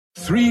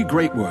Three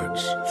great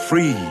words.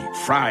 Free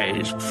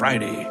fries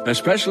Friday.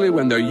 Especially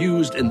when they're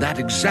used in that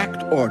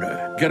exact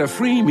order. Get a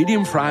free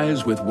medium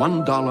fries with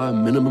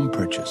 $1 minimum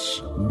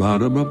purchase.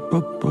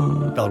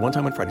 Ba-da-ba-ba-ba. Valid one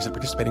time on Fridays at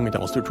participating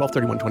McDonald's through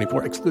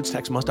 12/31/24. Excludes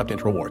tax. Must opt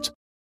into rewards.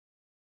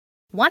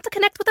 Want to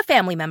connect with a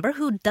family member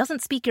who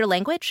doesn't speak your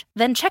language?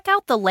 Then check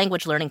out the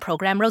language learning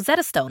program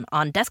Rosetta Stone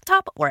on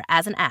desktop or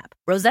as an app.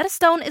 Rosetta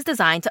Stone is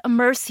designed to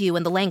immerse you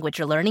in the language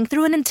you're learning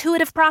through an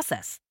intuitive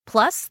process.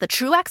 Plus, the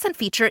True Accent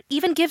feature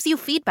even gives you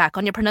feedback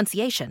on your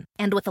pronunciation.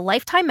 And with a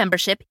lifetime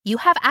membership, you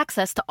have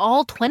access to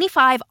all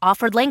 25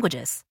 offered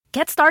languages.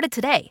 Get started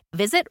today.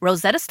 Visit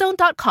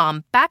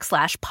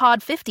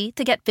rosettastone.com/pod50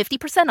 to get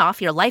 50%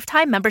 off your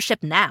lifetime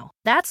membership now.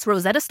 That's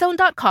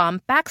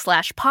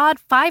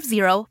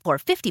rosettastone.com/pod50 for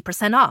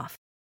 50% off.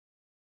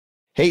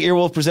 Hey,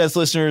 Earwolf Presents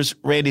listeners,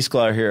 Randy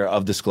Sklar here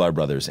of the Sklar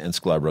Brothers and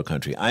Sklar Bro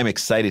Country. I'm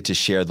excited to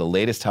share the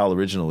latest Howl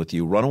original with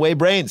you, Runaway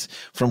Brains,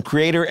 from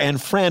creator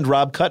and friend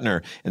Rob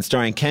Kuttner, and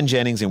starring Ken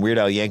Jennings and Weird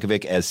Al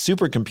Yankovic as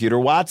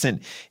Supercomputer Watson.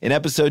 In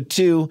episode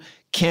 2,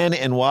 Ken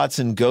and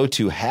Watson go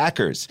to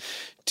hackers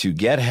to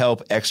get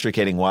help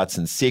extricating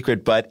Watson's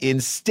secret, but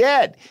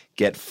instead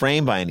get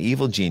framed by an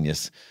evil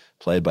genius,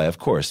 played by, of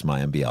course,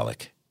 Mayim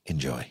Bialik.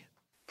 Enjoy.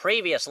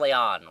 Previously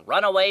on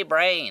Runaway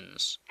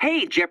Brains.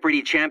 Hey,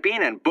 Jeopardy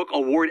champion and book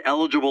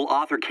award-eligible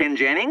author Ken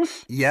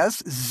Jennings.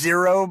 Yes,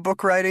 zero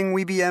book writing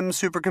WeBM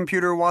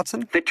supercomputer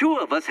Watson. The two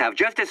of us have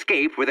just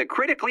escaped with a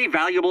critically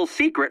valuable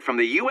secret from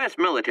the U.S.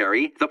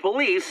 military, the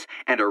police,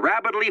 and a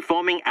rapidly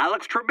foaming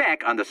Alex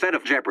Trebek on the set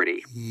of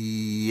Jeopardy.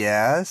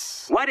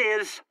 Yes? What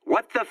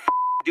the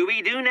do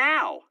we do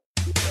now?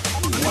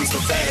 One's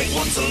pathetic,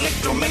 one's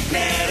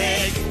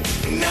electromagnetic.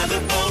 Now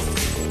they're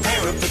both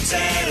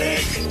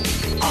peripatetic.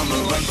 On the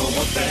run for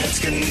what their heads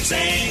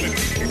contain.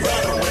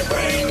 Runaway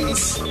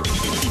Brains.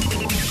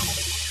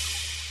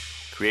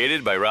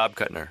 Created by Rob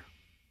Kuttner.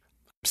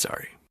 I'm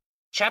sorry.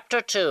 Chapter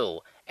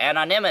 2.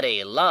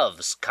 Anonymity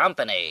Loves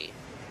Company.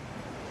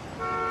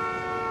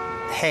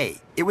 Hey,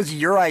 it was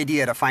your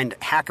idea to find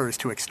hackers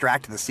to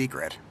extract the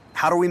secret.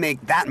 How do we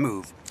make that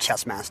move,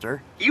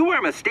 Chessmaster? You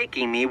are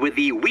mistaking me with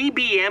the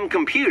WeBM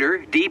computer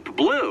Deep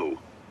Blue.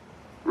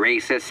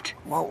 Racist.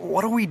 Well,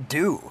 what do we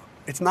do?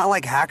 It's not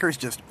like hackers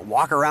just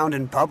walk around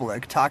in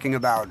public talking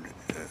about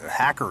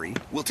hackery.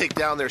 We'll take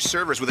down their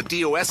servers with a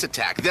DOS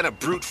attack, then a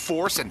brute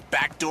force and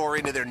backdoor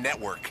into their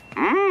network.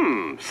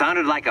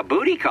 Sounded like a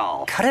booty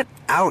call. Cut it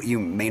out, you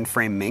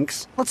mainframe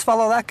minx. Let's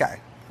follow that guy.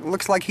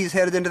 Looks like he's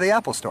headed into the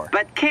Apple Store.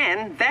 But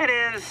Ken, that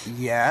is...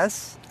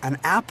 Yes, an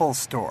Apple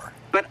Store.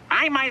 But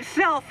I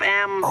myself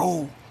am...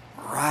 Oh,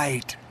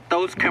 right.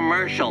 Those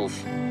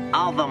commercials.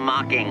 All the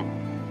mocking.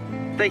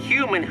 The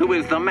human who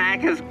is the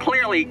Mac is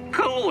clearly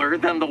cooler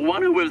than the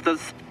one who is the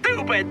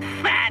stupid,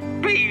 fat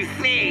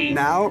PC.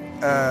 Now,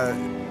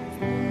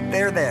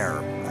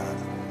 there.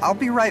 I'll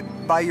be right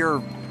by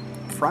your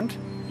front.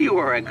 You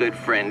are a good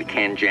friend,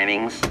 Ken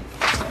Jennings.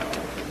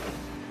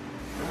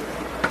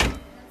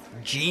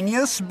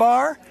 Genius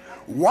Bar?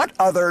 What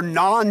other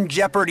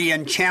non-Jeopardy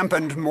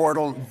enchampioned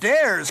mortal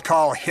dares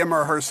call him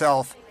or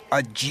herself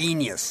a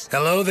genius?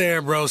 Hello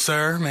there, bro,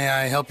 sir. May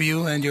I help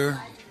you and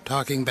your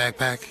talking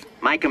backpack?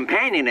 My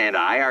companion and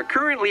I are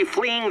currently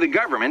fleeing the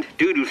government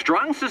due to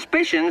strong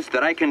suspicions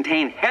that I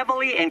contain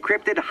heavily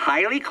encrypted,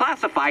 highly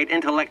classified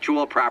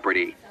intellectual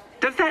property.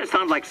 Does that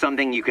sound like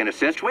something you can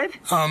assist with?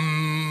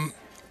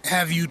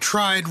 Have you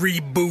tried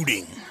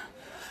rebooting?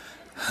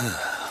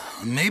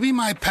 Maybe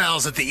my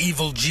pals at the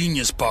Evil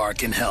Genius Bar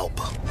can help.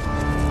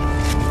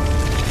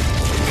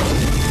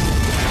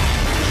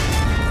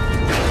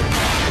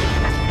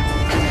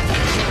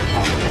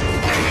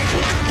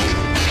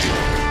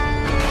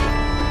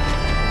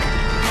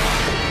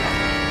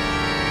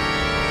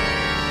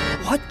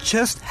 What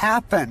just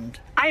happened?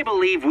 I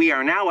believe we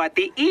are now at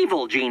the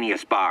Evil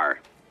Genius Bar.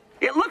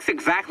 It looks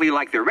exactly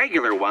like the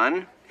regular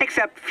one,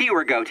 except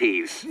fewer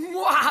goatees.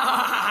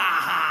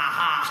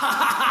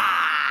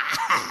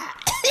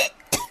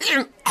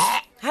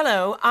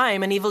 Hello,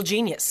 I'm an evil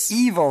genius.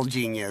 Evil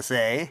genius,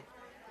 eh?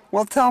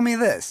 Well, tell me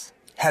this.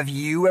 Have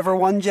you ever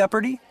won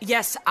Jeopardy?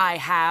 Yes, I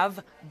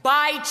have.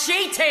 By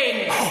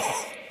cheating!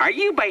 Are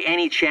you by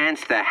any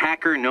chance the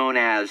hacker known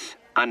as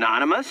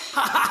Anonymous?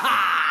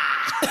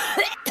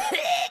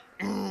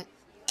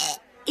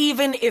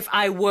 Even if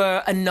I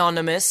were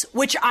anonymous,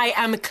 which I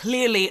am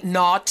clearly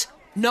not,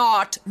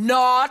 what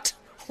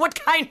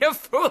kind of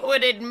fool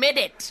would admit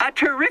it? A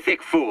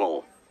terrific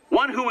fool.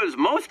 One who is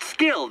most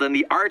skilled in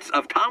the arts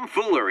of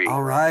tomfoolery.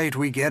 All right,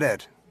 we get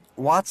it.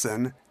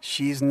 Watson,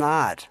 she's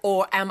not.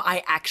 Or am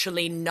I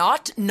actually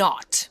not?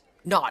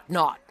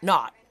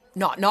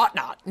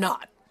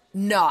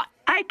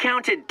 I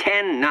counted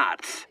 10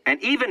 knots, an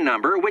even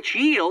number which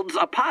yields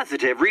a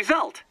positive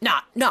result.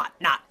 Not.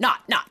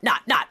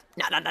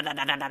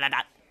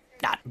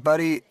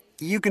 Buddy,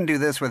 you can do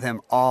this with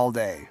him all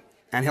day,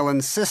 and he'll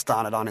insist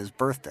on it on his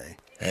birthday.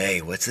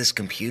 Hey, what's this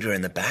computer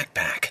in the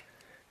backpack?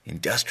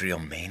 Industrial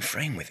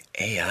mainframe with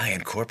AI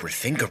and corporate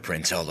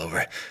fingerprints all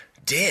over.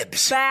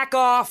 Dibs. Back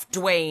off,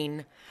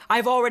 Dwayne.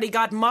 I've already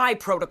got my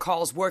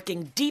protocols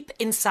working deep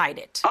inside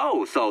it.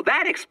 Oh, so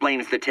that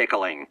explains the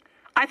tickling.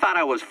 I thought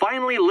I was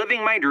finally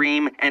living my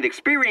dream and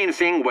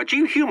experiencing what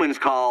you humans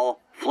call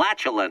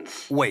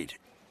flatulence. Wait,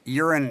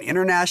 you're an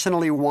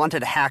internationally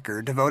wanted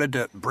hacker devoted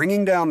to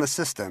bringing down the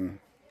system,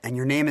 and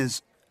your name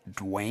is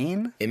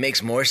Dwayne? It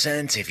makes more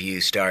sense if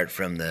you start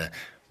from the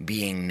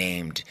being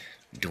named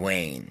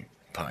Dwayne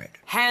part.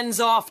 Hands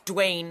off,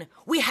 Dwayne.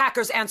 We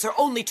hackers answer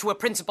only to a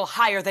principle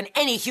higher than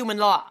any human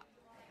law.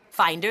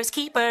 Finders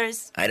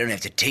keepers. I don't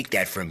have to take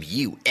that from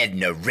you,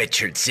 Edna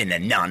Richardson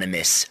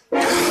Anonymous.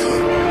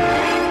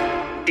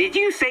 Did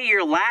you say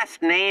your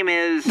last name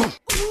is...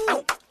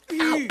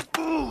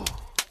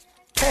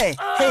 Hey,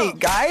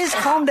 guys,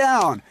 calm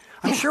down.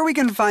 I'm sure we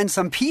can find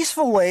some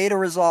peaceful way to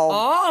resolve...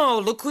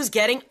 Oh, look who's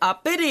getting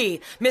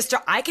uppity. Mister,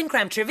 I can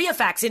cram trivia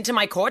facts into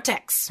my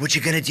cortex. What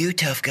you gonna do,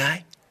 tough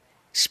guy?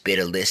 Spit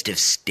a list of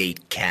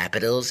state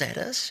capitals at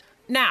us?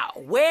 Now,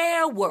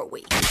 where were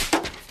we?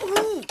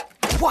 Ooh,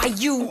 why,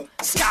 you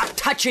stop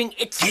touching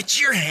it.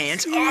 Get your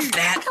hands off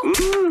that.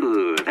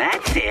 Ooh,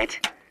 that's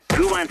it.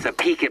 Who wants a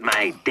peek at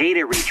my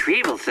data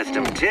retrieval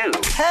system, too?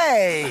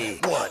 Hey!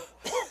 What?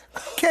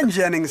 Ken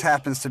Jennings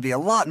happens to be a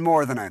lot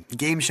more than a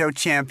game show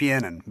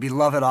champion and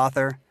beloved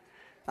author.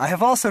 I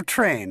have also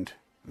trained,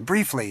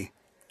 briefly,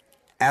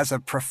 as a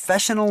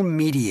professional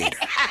mediator.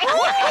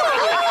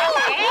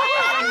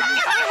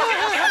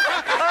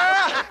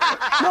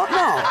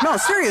 No,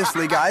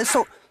 seriously, guys.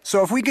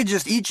 So if we could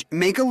just each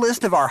make a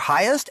list of our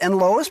highest and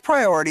lowest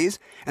priorities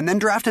and then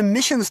draft a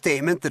mission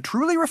statement that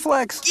truly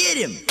reflects... Get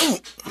him!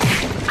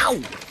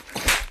 Ow!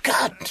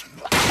 God!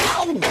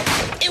 Ow!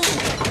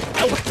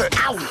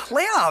 Ow!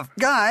 Lay off,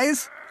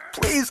 guys.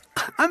 Please,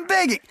 I'm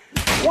begging.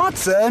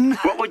 Watson!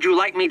 What would you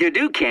like me to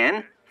do,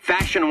 Ken?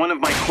 Fashion one of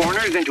my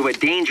corners into a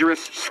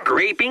dangerous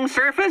scraping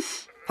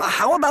surface?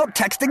 How about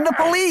texting the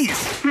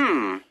police?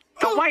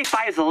 The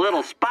Wi-Fi's a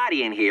little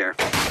spotty in here.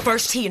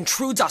 First he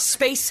intrudes our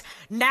space,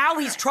 now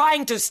he's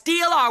trying to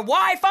steal our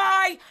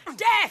Wi-Fi!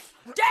 Death!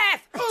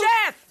 Death!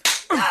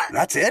 Death!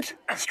 That's it?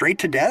 Straight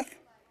to death?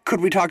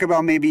 Could we talk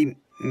about maybe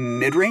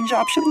mid-range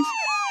options?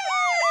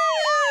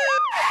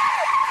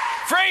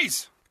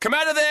 Freeze! Come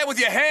out of there with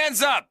your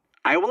hands up!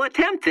 I will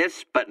attempt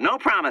this, but no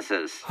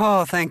promises.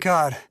 Oh, thank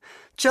God.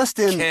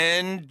 Justin...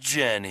 Ken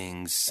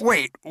Jennings.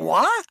 Wait,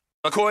 what?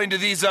 According to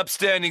these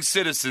upstanding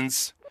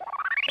citizens,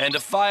 and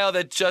a file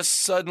that just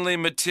suddenly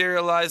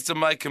materialized on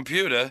my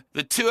computer,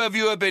 the two of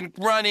you have been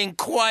running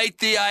quite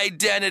the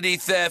identity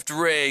theft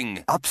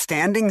ring.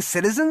 Upstanding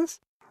citizens?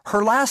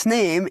 Her last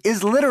name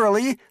is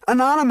literally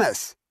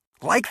Anonymous.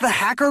 Like the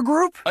hacker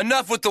group?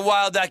 Enough with the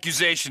wild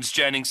accusations,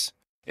 Jennings.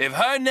 If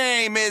her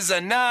name is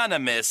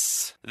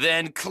Anonymous,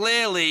 then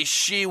clearly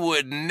she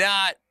would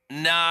not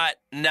be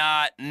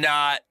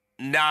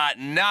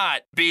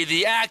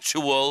the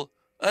actual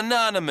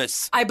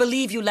Anonymous. I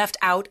believe you left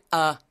out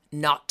a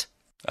not.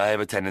 I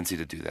have a tendency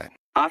to do that.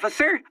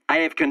 Officer, I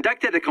have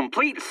conducted a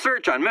complete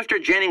search on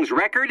Mr. Jennings'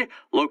 record,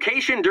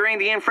 location during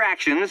the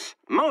infractions,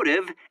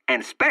 motive,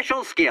 and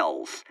special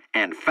skills,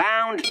 and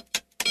found...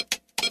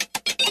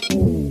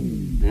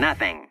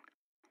 nothing.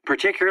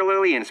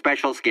 Particularly in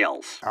special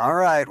skills. All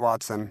right,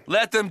 Watson.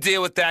 Let them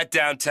deal with that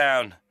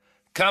downtown.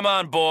 Come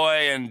on,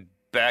 boy, and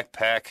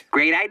backpack.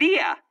 Great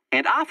idea.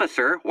 And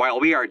officer, while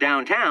we are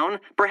downtown,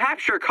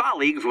 perhaps your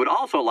colleagues would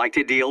also like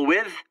to deal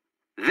with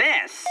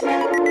this.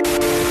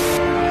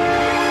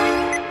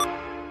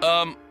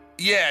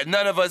 Yeah,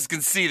 none of us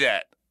can see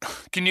that.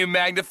 Can you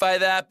magnify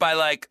that by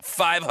like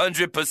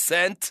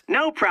 500%?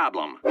 No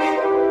problem.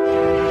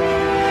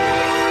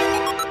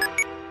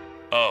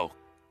 Oh.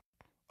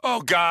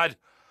 Oh, God.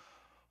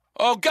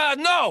 Oh, God,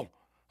 no!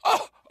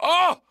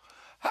 Oh!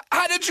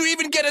 How did you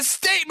even get a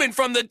statement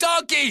from the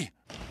donkey?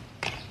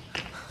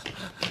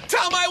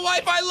 Tell my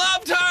wife I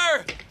loved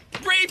her!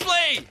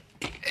 Briefly!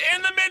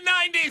 In the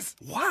mid-90s!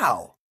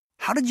 Wow.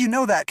 How did you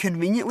know that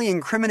conveniently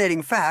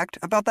incriminating fact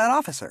about that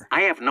officer?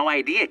 I have no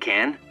idea,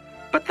 Ken.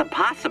 But the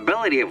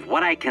possibility of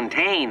what I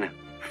contain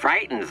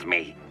frightens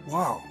me.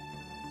 Whoa.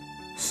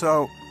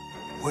 So,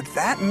 would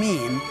that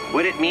mean...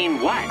 Would it mean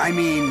what? I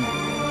mean,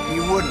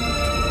 you wouldn't.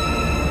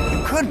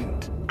 You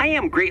couldn't. I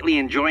am greatly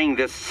enjoying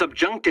this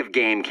subjunctive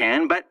game,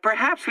 Ken, but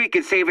perhaps we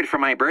could save it for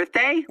my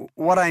birthday?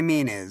 What I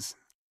mean is,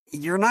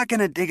 you're not going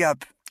to dig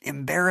up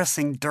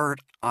embarrassing dirt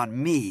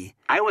on me.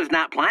 I was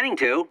not planning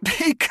to.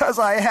 Because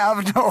I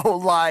have no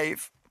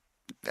life.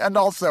 And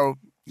also,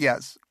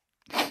 yes,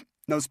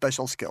 no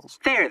special skills.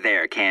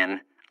 There,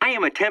 Ken. I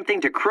am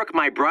attempting to crook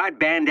my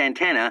broadband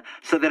antenna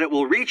so that it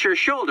will reach your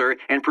shoulder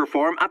and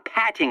perform a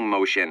patting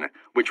motion,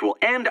 which will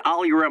end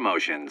all your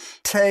emotions.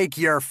 Take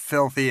your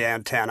filthy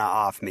antenna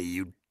off me,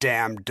 you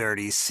damn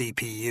dirty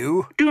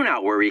CPU. Do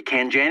not worry,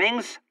 Ken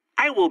Jennings.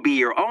 I will be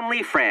your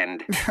only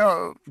friend.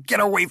 Oh, get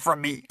away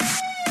from me.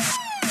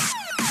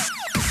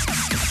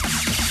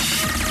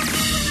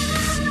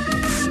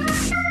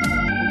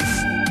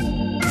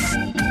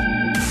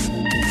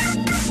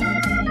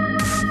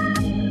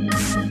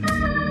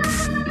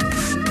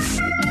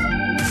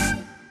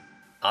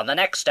 On the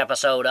next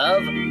episode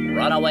of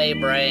Runaway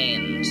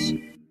Brains.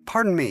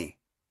 Pardon me,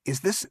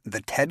 is this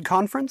the TED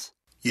conference?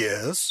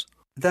 Yes.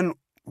 Then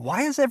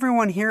why is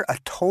everyone here a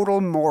total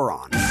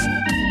moron?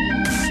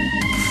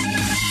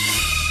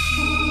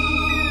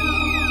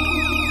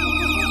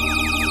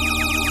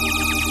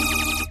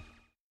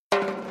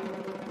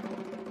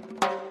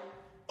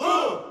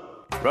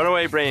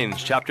 Runaway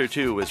Brains Chapter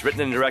 2 was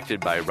written and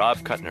directed by Rob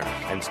Kuttner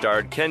and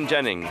starred Ken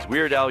Jennings,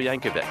 Weird Al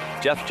Yankovic,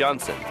 Jeff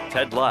Johnson,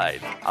 Ted Lyde,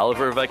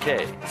 Oliver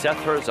Vaquet, Seth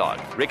Herzog,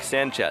 Rick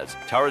Sanchez,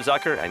 Tara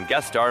Zucker, and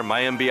guest star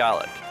Mayim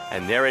Bialik,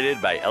 and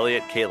narrated by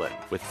Elliot Kalin,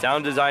 with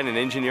sound design and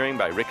engineering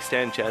by Rick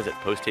Sanchez at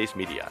Post Haste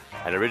Media,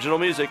 and original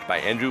music by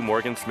Andrew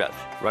Morgan Smith.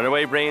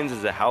 Runaway Brains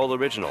is a Howl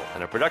original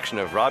and a production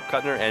of Rob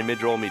Kuttner and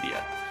Midroll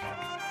Media.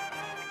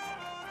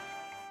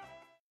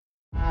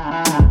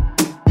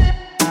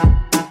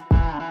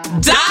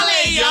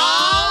 Dale,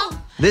 y'all!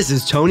 This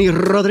is Tony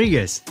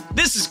Rodriguez.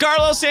 This is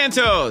Carlos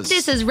Santos.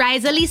 This is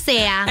Raiza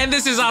Licea. And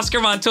this is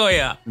Oscar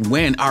Montoya.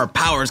 When our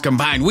powers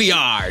combine, we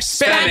are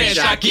Spanish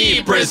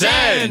Aquí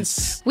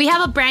Presents. We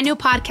have a brand new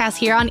podcast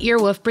here on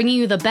Earwolf, bringing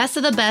you the best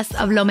of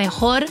lo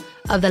mejor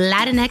of the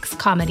Latinx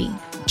comedy.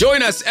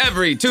 Join us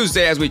every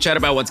Tuesday as we chat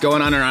about what's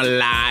going on in our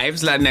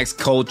lives, Latinx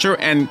culture,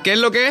 and ¿qué es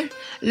lo que?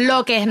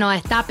 Lo que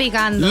nos está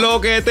picando. Lo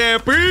que te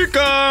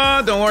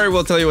pica. Don't worry,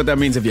 we'll tell you what that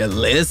means if you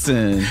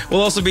listen.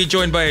 We'll also be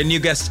joined by a new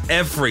guest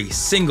every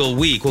single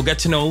week. We'll get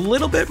to know a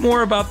little bit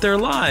more about their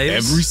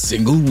lives. Every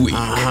single week.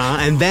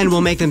 And then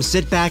we'll make them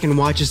sit back and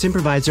watch us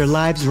improvise their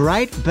lives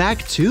right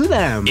back to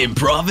them.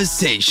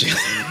 Improvisation.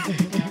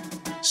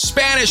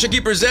 Spanish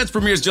Aquí Presents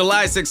premieres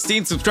July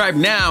 16th. Subscribe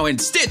now in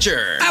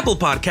Stitcher, Apple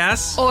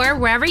Podcasts, or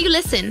wherever you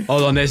listen. O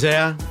donde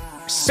sea.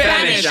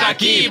 Spanish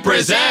Aquí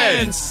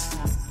Presents.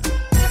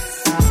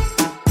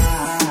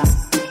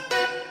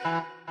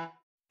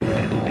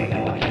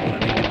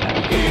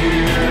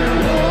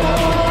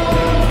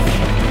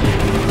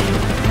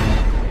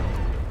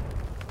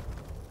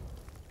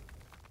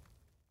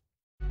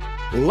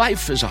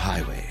 Life is a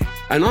highway,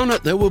 and on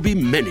it there will be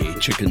many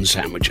chicken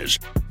sandwiches.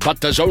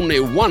 But there's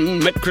only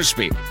one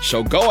McCrispy.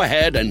 So go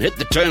ahead and hit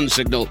the turn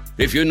signal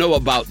if you know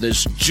about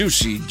this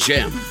juicy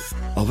gem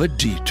of a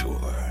detour.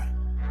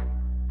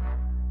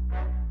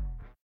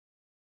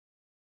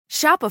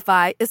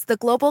 Shopify is the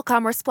global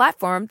commerce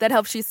platform that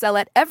helps you sell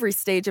at every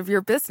stage of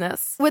your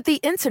business. With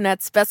the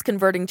internet's best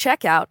converting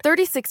checkout,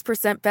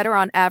 36% better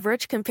on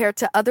average compared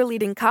to other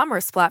leading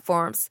commerce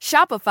platforms,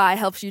 Shopify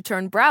helps you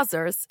turn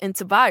browsers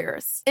into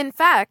buyers. In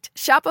fact,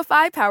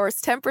 Shopify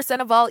powers 10%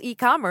 of all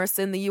e-commerce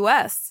in the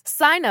U.S.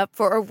 Sign up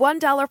for a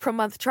 $1 per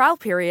month trial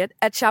period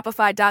at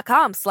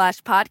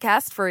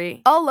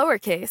shopify.com/podcastfree. All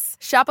lowercase,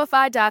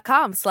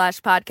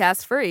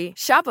 shopify.com/podcastfree,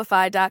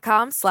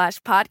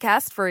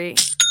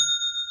 shopify.com/podcastfree.